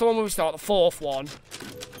 No, that's the one where we start, the 4th one.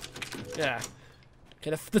 Yeah.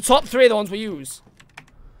 Okay, the top 3 are the ones we use.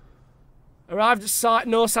 Arrived at site,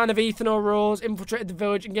 no sign of Ethan or Rose. Infiltrated the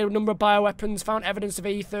village, engaged a number of bioweapons. Found evidence of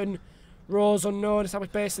Ethan. Rose unknown,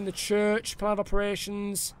 established base in the church. Plan of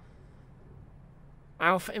operations.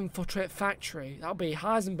 Alpha infiltrate factory. That'll be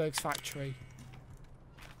Heisenberg's factory.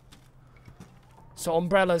 So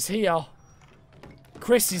Umbrella's here.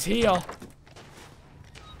 Chris is here.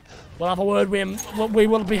 We'll have a word with him. We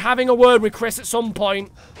will be having a word with Chris at some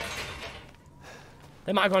point.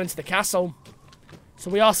 They might have gone into the castle. So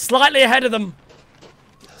we are slightly ahead of them.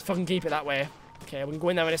 Let's fucking keep it that way. Okay, we can go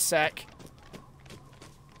in there in a sec.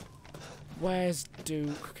 Where's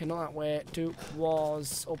Duke? Okay, not that way. Duke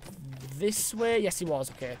was up this way. Yes, he was.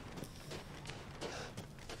 Okay.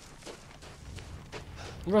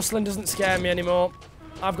 Rustling doesn't scare me anymore.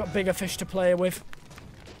 I've got bigger fish to play with.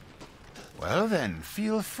 Well then,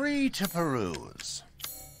 feel free to peruse.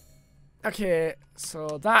 Okay,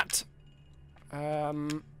 so that.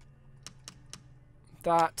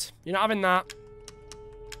 That. You're not having that.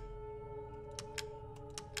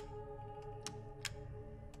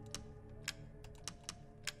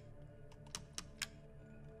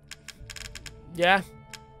 Yeah.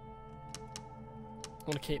 I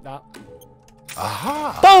want to keep that.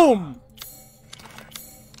 Aha! Boom!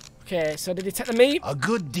 Okay, so did he take the meat? A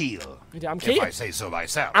good deal. If I say so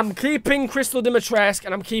myself. I'm keeping Crystal Dimitrescu,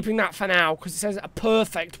 and I'm keeping that for now, because it says a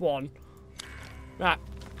perfect one. Right.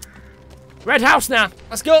 Red house now.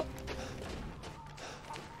 Let's go.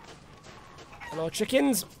 Hello,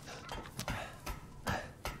 chickens.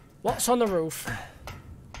 What's on the roof?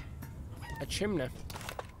 A chimney.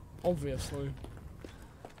 Obviously.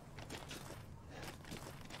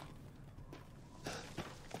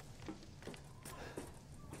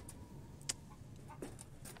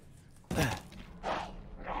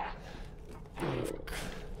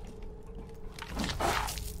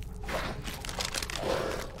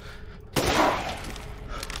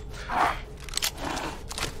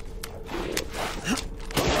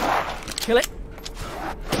 Kill it.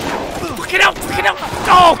 Fuck it out! Fuck it out!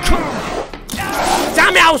 Oh,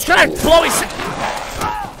 damn it! I was trying to blow it.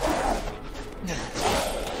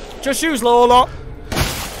 Just use Lola.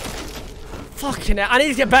 Fucking hell. I need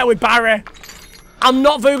to get better with Barry. I'm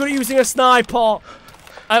not very good at using a sniper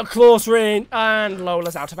at close range. And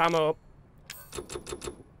Lola's out of ammo.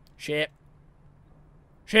 Shit.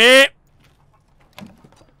 Shit.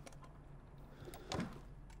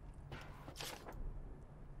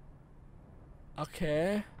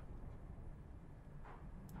 Okay.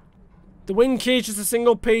 The wing key is just a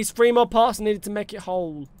single piece. 3 more parts needed to make it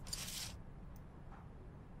whole.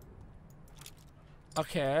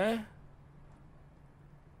 Okay.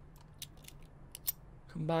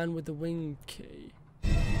 Combined with the wing key.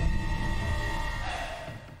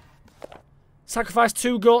 Sacrificed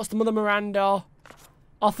 2 goats to Mother Miranda.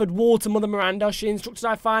 Offered wool to Mother Miranda. She instructed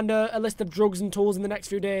I find her a list of drugs and tools in the next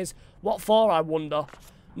few days. What for, I wonder?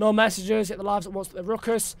 No messages, yet the lives at once at the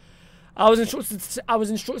ruckus. I was instructed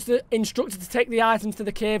to take the items to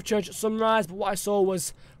the cave church at sunrise, but what I saw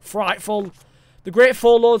was frightful. The great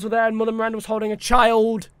 4 lords were there, and Mother Miranda was holding a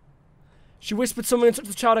child. She whispered something and touched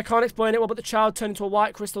the child. I can't explain it well, but the child turned into a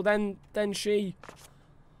white crystal. Then she...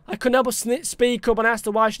 I couldn't help but speak up and asked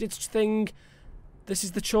her why she did such a thing. This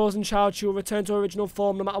is the chosen child. She will return to her original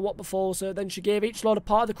form no matter what befalls her. Then she gave each lord a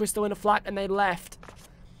part of the crystal in a flask, and they left.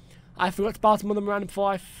 I forgot to bow to Mother Miranda before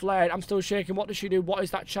I fled. I'm still shaking. What does she do? What is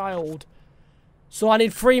that child? So I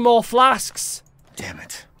need 3 more flasks. Damn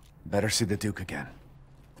it. Better see the Duke again.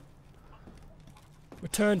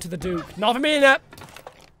 Return to the Duke. Not for me, innit?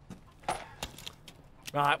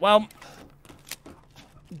 Right, well.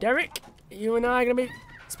 Derek, you and I are going to be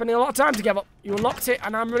spending a lot of time together. You unlocked it,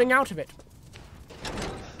 and I'm running out of it.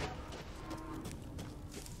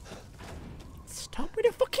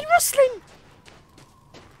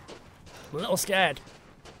 I'm a little scared.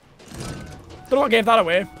 Don't know what gave that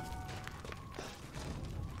away.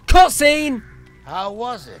 Cutscene! How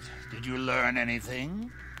was it? Did you learn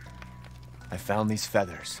anything? I found these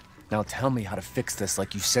feathers. Now tell me how to fix this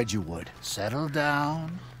like you said you would. Settle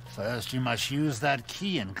down. First, you must use that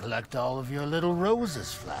key and collect all of your little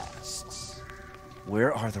roses flasks.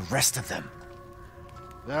 Where are the rest of them?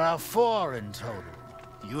 There are 4 in total.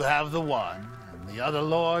 You have the one, and the other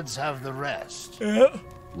lords have the rest. Yeah.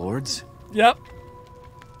 Lords? Yep.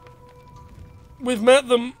 We've met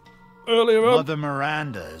them earlier on. Mother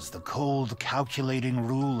Miranda is the cold, calculating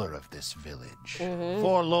ruler of this village.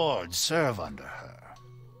 4 lords serve under her.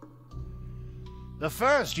 The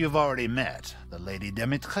first you've already met, the Lady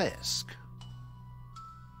Dimitrescu.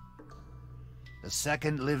 The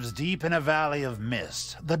second lives deep in a valley of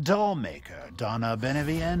mist, the doll-maker, Donna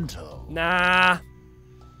Beneviento. Nah.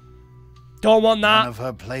 Don't want that. None of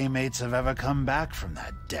her playmates have ever come back from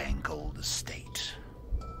that dank old estate.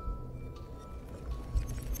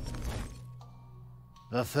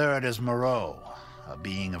 The third is Moreau, a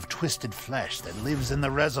being of twisted flesh that lives in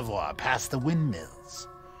the reservoir past the windmills.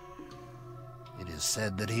 It is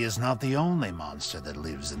said that he is not the only monster that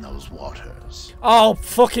lives in those waters. Oh,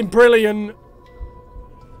 fucking brilliant.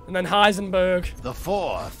 And then Heisenberg. The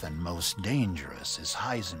fourth and most dangerous is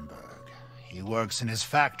Heisenberg. He works in his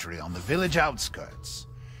factory on the village outskirts.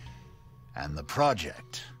 And the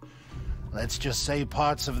project. Let's just say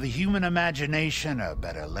parts of the human imagination are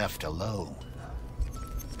better left alone.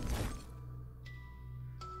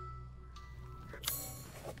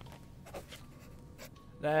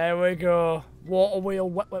 There we go. Water wheel.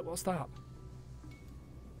 Wait, what's that?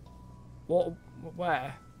 What?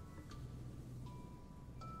 Where?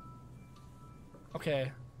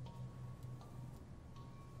 Okay.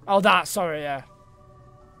 Oh, that. Sorry, yeah.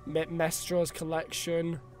 Mestro's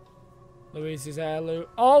collection. Louise's heirloom.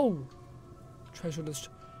 Oh! Treasure list.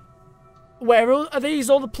 Where are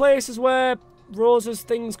these all the places where Rosa's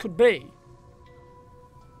things could be?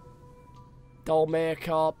 Doll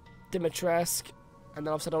makeup, Dimitrescu. And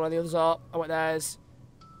then obviously I don't know where the others are. Oh, wait, there's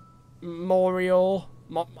Morio.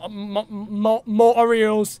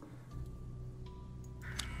 Morio's.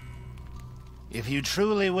 If you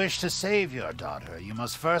truly wish to save your daughter, you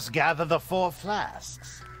must first gather the 4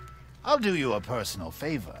 flasks. I'll do you a personal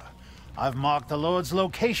favor. I've marked the Lord's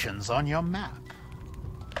locations on your map.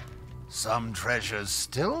 Some treasures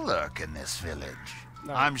still lurk in this village.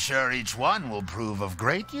 No. I'm sure each one will prove of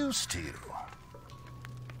great use to you.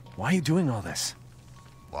 Why are you doing all this?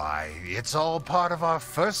 Why, it's all part of our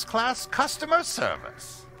first-class customer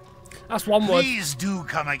service. That's one word. Please do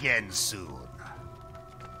come again soon.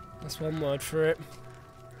 That's one word for it.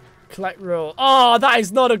 Collect roll. Oh, that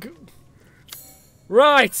is not a good...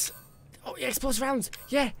 Right. Oh, yeah, explosive rounds.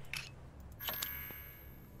 Yeah.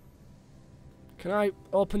 Can I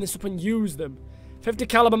open this up and use them? 50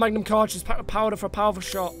 caliber magnum cartridges packed with powder for a powerful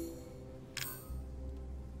shot.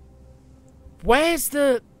 Where's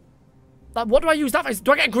the... Like, what do I use that for?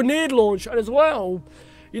 Do I get a grenade launcher as well?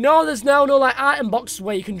 You know, there's now no, like, item boxes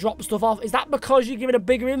where you can drop stuff off. Is that because you're given a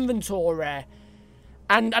bigger inventory?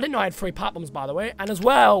 And I didn't know I had 3 pipe bombs, by the way. And as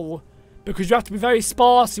well, because you have to be very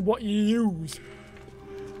sparse in what you use.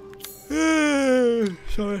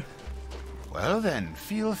 Sorry. Well then,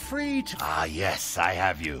 feel free to... Ah, yes, I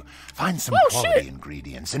have you. Find some quality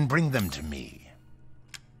ingredients and bring them to me.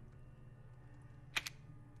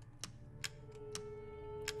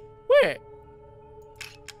 Wait.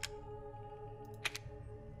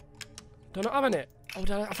 Do not have it. Oh,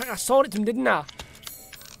 I think I sold it to him, didn't I?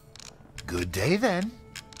 Good day then.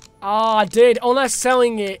 Ah, I did. Unless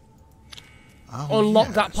selling it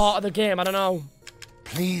unlocked that yes. part of the game. I don't know.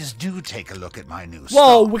 Please do take a look at my new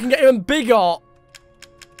Whoa, stock. we can get even bigger.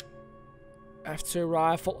 F2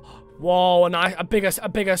 rifle. Whoa, a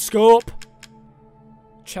bigger scope.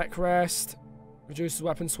 Check rest. Reduces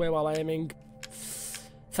weapon sway while aiming.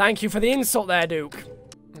 Thank you for the insult there, Duke.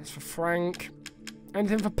 That's for Frank.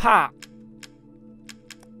 Anything for Pat?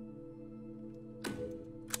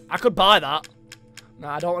 I could buy that. No,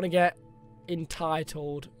 I don't want to get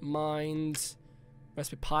entitled. Mines.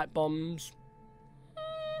 Recipe pipe bombs.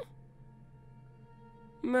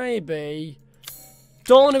 Maybe.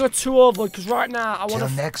 Don't want to go too overboard because right now I want to. Till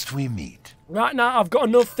next we meet. Right now I've got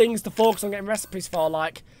enough things to focus on getting recipes for,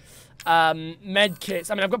 like med kits.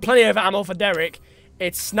 I mean, I've got plenty of ammo for Derek.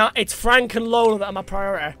 It's Frank and Lola that are my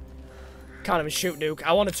priority. Can't even shoot Duke.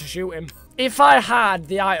 I wanted to shoot him. If I had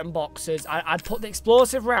the item boxes, I'd put the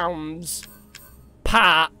explosive rounds,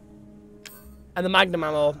 Pat, and the magnum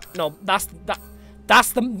ammo. No, that's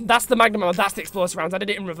the magnum ammo. That's the explosive rounds. I did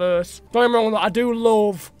it in reverse. Don't get me wrong, I do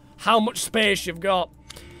love how much space you've got.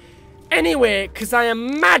 Anyway, because I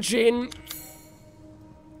imagine...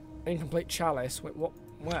 Incomplete chalice. Wait, what?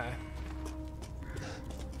 Where?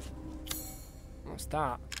 What's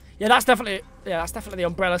that? Yeah, that's definitely the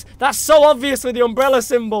umbrellas. That's so obviously the umbrella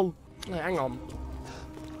symbol. Wait, hang on.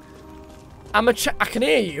 I can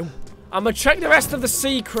hear you. I'm gonna check the rest of the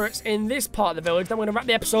secrets in this part of the village. Then we're gonna wrap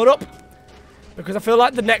the episode up. Because I feel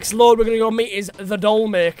like the next lord we're gonna go meet is the doll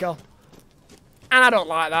maker. And I don't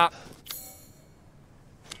like that.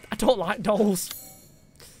 I don't like dolls.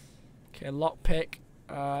 Okay, lockpick.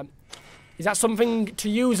 Is that something to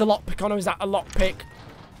use a lockpick on, or is that a lockpick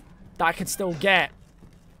that I can still get?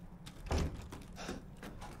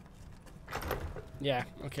 Yeah,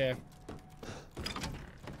 okay.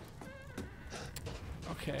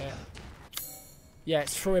 Okay. Yeah,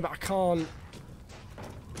 it's through it, but I can't...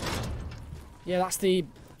 Yeah, that's the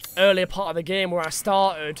earlier part of the game where I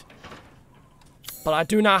started. But I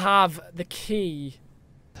do not have the key.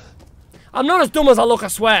 I'm not as dumb as I look, I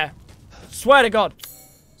swear. Swear to God.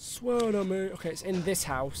 Swear to me. Okay, it's in this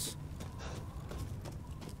house.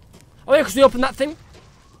 Oh yeah, because we opened that thing.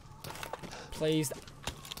 Please.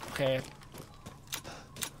 Okay.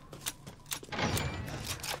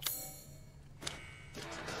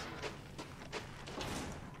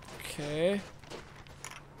 Okay.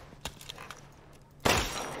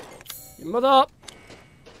 Your mother.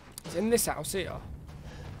 It's in this house here.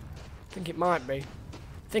 I think it might be.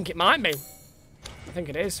 I think it might be. I think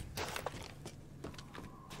it is.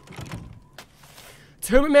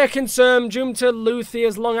 To whom it may concern, due to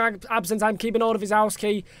Luthia's long absence, I'm keeping hold of his house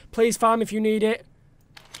key. Please find me if you need it.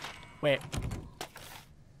 Wait.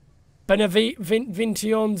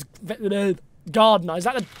 Benevition's gardener. Is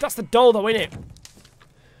that the, that's the doll though, isn't it?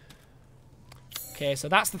 Okay, so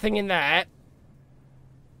that's the thing in there.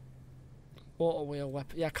 Water wheel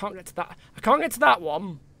weapon. Yeah, I can't get to that. I can't get to that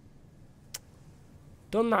one.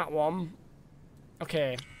 Done that one.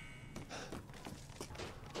 Okay.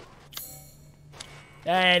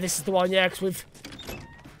 Yeah, this is the one, yeah, because we've...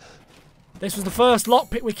 This was the first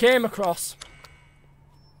lockpick we came across.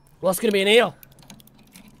 What's going to be in here?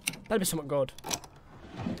 Better be something good.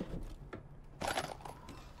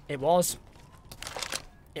 It was.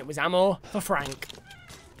 It was ammo for Frank.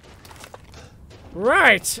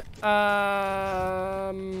 Right.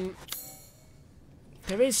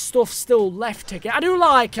 There is stuff still left to get. I do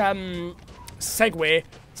like, segue.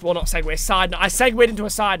 Well, not segue, side note. I segued into a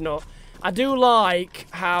side note. I do like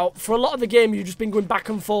how, for a lot of the game, you've just been going back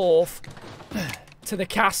and forth to the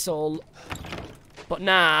castle. But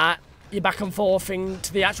now, you're back and forthing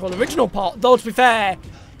to the actual original part. Though, to be fair,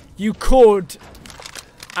 you could,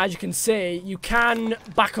 as you can see, you can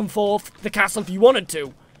back and forth the castle if you wanted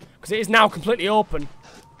to. Because it is now completely open.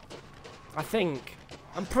 I think.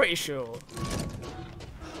 I'm pretty sure.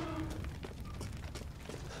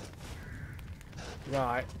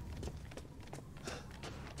 Right.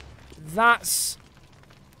 That's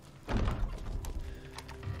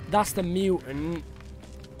the mutant.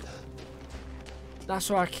 That's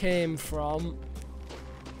where I came from.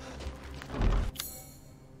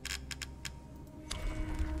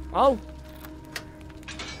 Oh.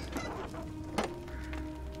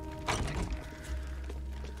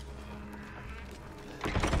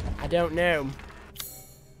 I don't know.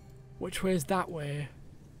 Which way is that way?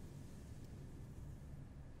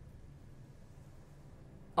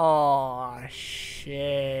 Oh,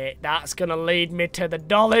 shit. That's going to lead me to the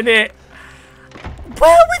doll, innit?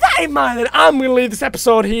 Well, with that in mind, then, I'm going to leave this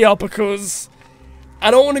episode here because I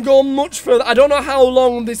don't want to go much further. I don't know how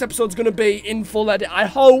long this episode's going to be in full edit. I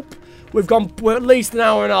hope we're at least an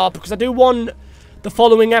hour and a half because I do want the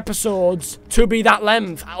following episodes to be that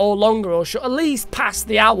length or longer or at least past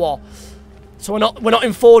the hour. So we're not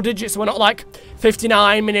in 4 digits. So we're not like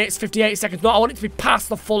 59 minutes, 58 seconds. No, I want it to be past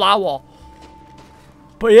the full hour.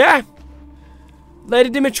 But yeah,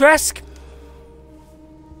 Lady Dimitrescu,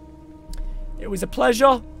 it was a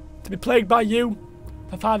pleasure to be plagued by you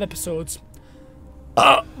for 5 episodes.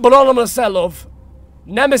 But all I'm going to say, love,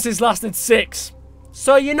 Nemesis lasted 6.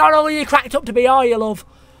 So you're not all you cracked up to be, are you, love?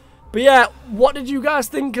 But yeah, what did you guys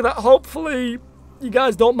think of that? Hopefully, you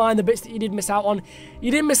guys don't mind the bits that you did miss out on.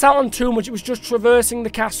 You didn't miss out on too much. It was just traversing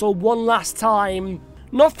the castle one last time.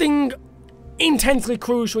 Nothing intensely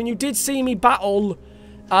crucial. And you did see me battle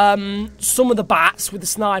some of the bats with the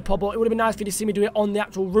sniper, but it would have been nice for you to see me do it on the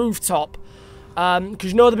actual rooftop. Because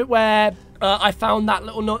you know the bit where I found that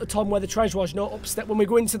little note at the top where the treasure was, you know, upstairs, when we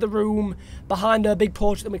go into the room behind a big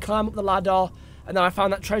porch, then we climb up the ladder, and then I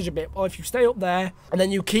found that treasure bit. Or if you stay up there, and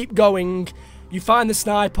then you keep going, you find the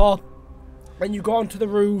sniper, and you go onto the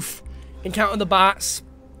roof, encounter the bats,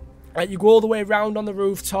 you go all the way around on the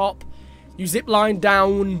rooftop, you zip line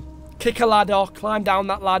down kick a ladder, climb down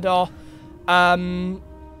that ladder,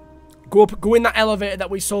 go in that elevator that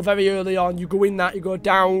we saw very early on. You go in that, you go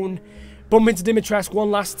down, bump into Dimitrescu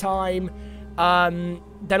one last time, then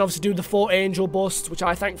obviously do the 4 angel busts, which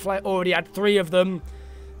I thankfully already had 3 of them.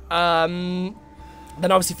 Then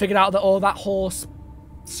obviously figured out that that horse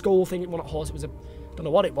skull thing, well not horse, it was don't know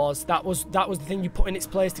what it was. That was the thing you put in its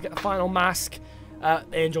place to get the final mask.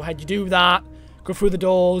 Angel head, you do that, go through the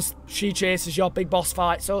doors, she chases your big boss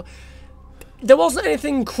fight. So there wasn't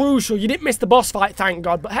anything crucial. You didn't miss the boss fight, thank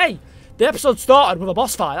God. But hey, the episode started with a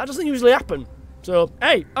boss fight. That doesn't usually happen. So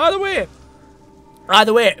hey, either way,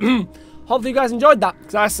 hopefully you guys enjoyed that,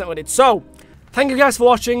 because I certainly did. So thank you guys for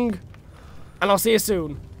watching, and I'll see you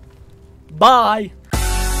soon. Bye.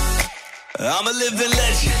 I'm a living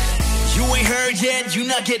legend. You ain't heard yet, you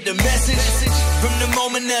not get the message. From the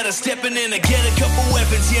moment that I'm stepping in, I get a couple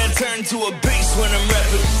weapons. Yeah, I turn to a beast when I'm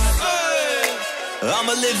repping. I'm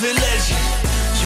a living legend.